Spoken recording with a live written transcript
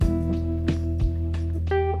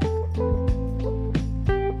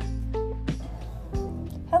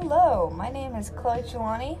my name is Chloe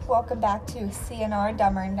Chulani. Welcome back to CNR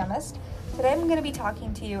Dumber and Dumbest. Today I'm going to be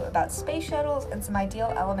talking to you about space shuttles and some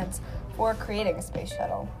ideal elements for creating a space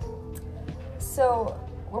shuttle. So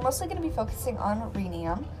we're mostly going to be focusing on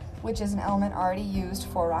rhenium, which is an element already used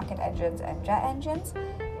for rocket engines and jet engines.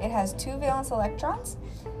 It has 2 valence electrons,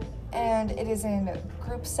 and it is in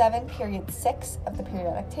group 7, period 6 of the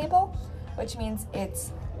periodic table, which means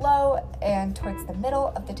it's low and towards the middle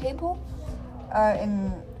of the table.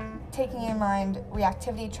 In taking in mind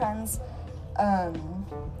reactivity trends,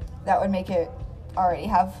 that would make it already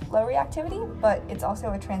have low reactivity, but it's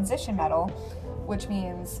also a transition metal, which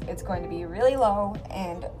means it's going to be really low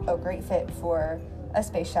and a great fit for a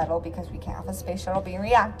space shuttle, because we can't have a space shuttle being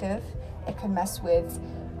reactive. It could mess with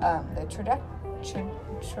the trajectory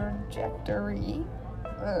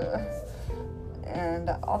and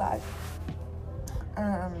all that.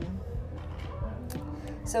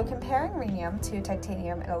 So comparing rhenium to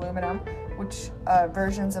titanium and aluminum, which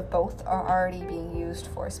versions of both are already being used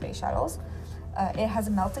for space shuttles, rhenium has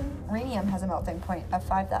a melting point of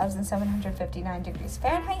 5,759 degrees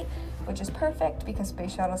Fahrenheit, which is perfect because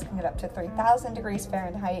space shuttles can get up to 3,000 degrees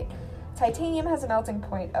Fahrenheit. Titanium has a melting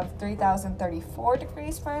point of 3,034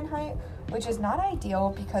 degrees Fahrenheit, which is not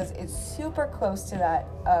ideal because it's super close to that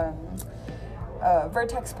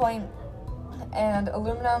vertex point. And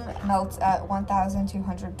aluminum melts at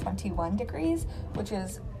 1,221 degrees, which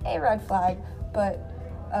is a red flag, but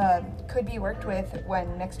could be worked with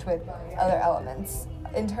when mixed with other elements.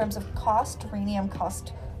 In terms of cost, rhenium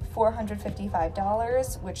cost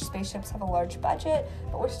 $455, which spaceships have a large budget,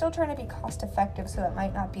 but we're still trying to be cost effective, so that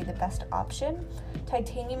might not be the best option.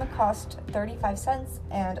 Titanium cost 35 cents,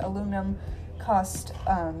 and aluminum cost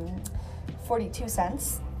 42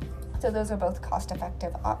 cents. So those are both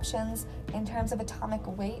cost-effective options. In terms of atomic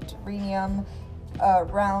weight, rhenium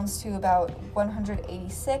rounds to about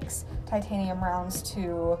 186, titanium rounds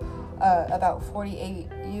to about 48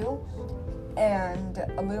 U, and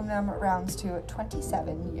aluminum rounds to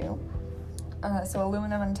 27 U. So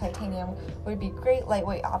aluminum and titanium would be great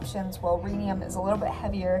lightweight options, while rhenium is a little bit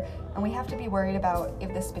heavier, and we have to be worried about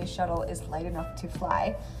if the space shuttle is light enough to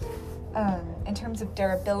fly. In terms of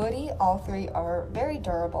durability, all 3 are very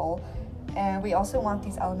durable, and we also want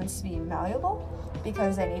these elements to be malleable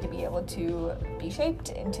because they need to be able to be shaped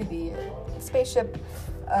into the spaceship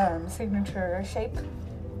signature shape,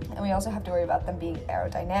 and we also have to worry about them being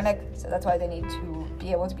aerodynamic, so that's why they need to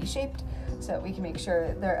be able to be shaped so that we can make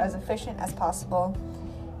sure they're as efficient as possible.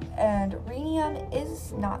 And rhenium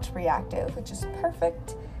is not reactive, which is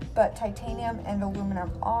perfect, but titanium and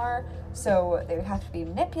aluminum are, so they would have to be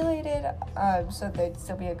manipulated so they'd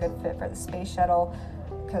still be a good fit for the space shuttle,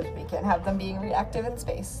 because we can't have them being reactive in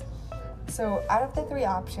space. So out of the 3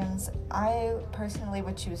 options, I personally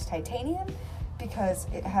would choose titanium because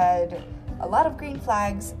it had a lot of green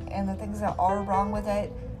flags, and the things that are wrong with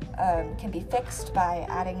it can be fixed by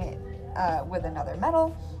adding it with another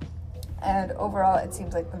metal. And overall, it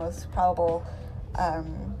seems like the most probable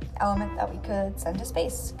element that we could send to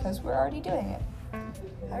space, because we're already doing it.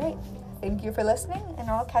 All right, thank you for listening, and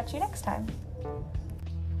I'll catch you next time.